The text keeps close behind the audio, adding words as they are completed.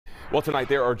Well, tonight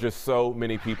there are just so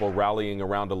many people rallying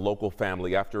around a local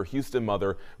family after a Houston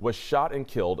mother was shot and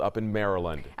killed up in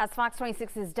Maryland. As Fox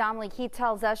 26's Domly Keith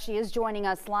tells us, she is joining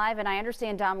us live, and I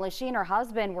understand, Domly, she and her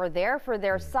husband were there for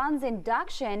their son's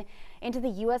induction into the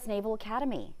U.S. Naval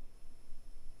Academy.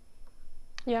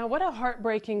 Yeah, what a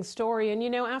heartbreaking story. And you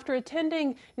know, after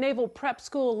attending Naval Prep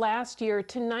School last year,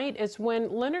 tonight is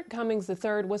when Leonard Cummings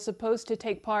III was supposed to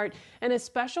take part in a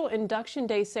special induction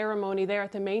day ceremony there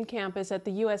at the main campus at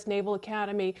the U.S. Naval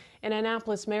Academy in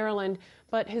Annapolis, Maryland.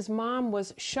 But his mom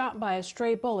was shot by a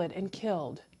stray bullet and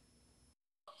killed.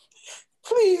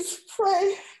 Please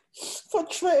pray for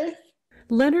Trey.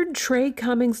 Leonard Trey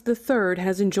Cummings III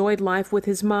has enjoyed life with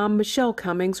his mom, Michelle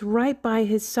Cummings, right by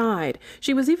his side.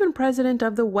 She was even president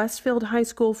of the Westfield High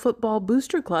School Football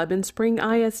Booster Club in Spring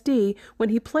ISD when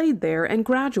he played there and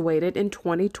graduated in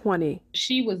 2020.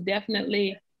 She was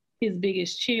definitely his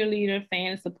biggest cheerleader,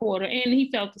 fan, supporter, and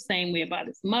he felt the same way about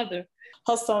his mother.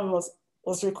 Her son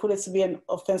was recruited to be an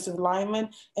offensive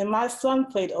lineman, and my son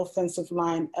played offensive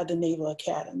line at the Naval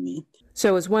Academy.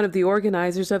 So as one of the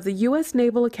organizers of the U.S.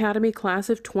 Naval Academy Class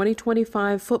of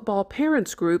 2025 football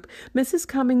parents group, Mrs.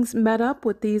 Cummings met up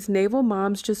with these naval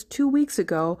moms just 2 weeks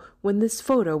ago when this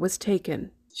photo was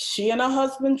taken. She and her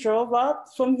husband drove up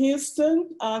from Houston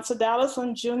to Dallas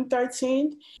on June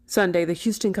 13th. Sunday, the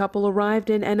Houston couple arrived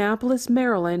in Annapolis,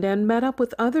 Maryland, and met up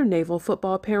with other naval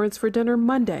football parents for dinner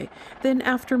Monday. Then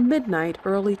after midnight,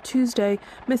 early Tuesday,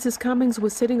 Mrs. Cummings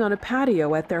was sitting on a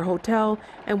patio at their hotel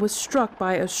and was struck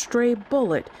by a stray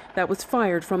bullet that was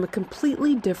fired from a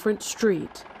completely different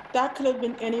street. That could have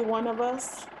been any one of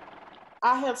us.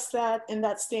 I have sat in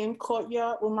that same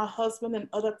courtyard with my husband and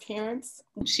other parents.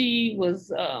 She was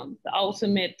the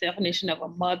ultimate definition of a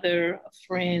mother, a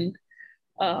friend,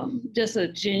 just a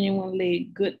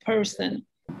genuinely good person.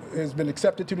 Has been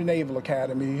accepted to the Naval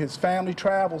Academy. His family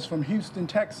travels from Houston,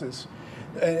 Texas,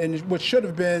 and which should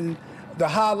have been the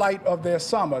highlight of their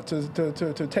summer,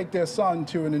 to take their son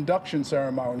to an induction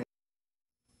ceremony.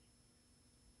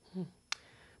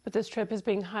 But this trip is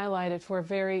being highlighted for a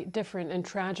very different and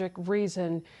tragic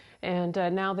reason. And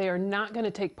now they are not going to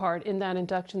take part in that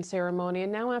induction ceremony.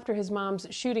 And now after his mom's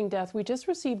shooting death, we just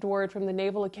received word from the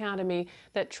Naval Academy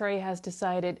that Trey has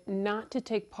decided not to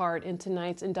take part in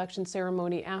tonight's induction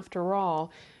ceremony after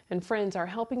all. And friends are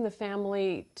helping the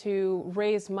family to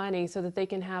raise money so that they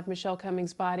can have Michelle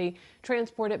Cummings' body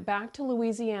transported back to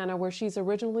Louisiana, where she's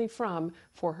originally from,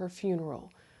 for her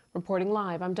funeral. Reporting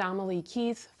live, I'm Domly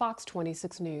Keith, Fox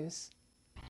 26 News.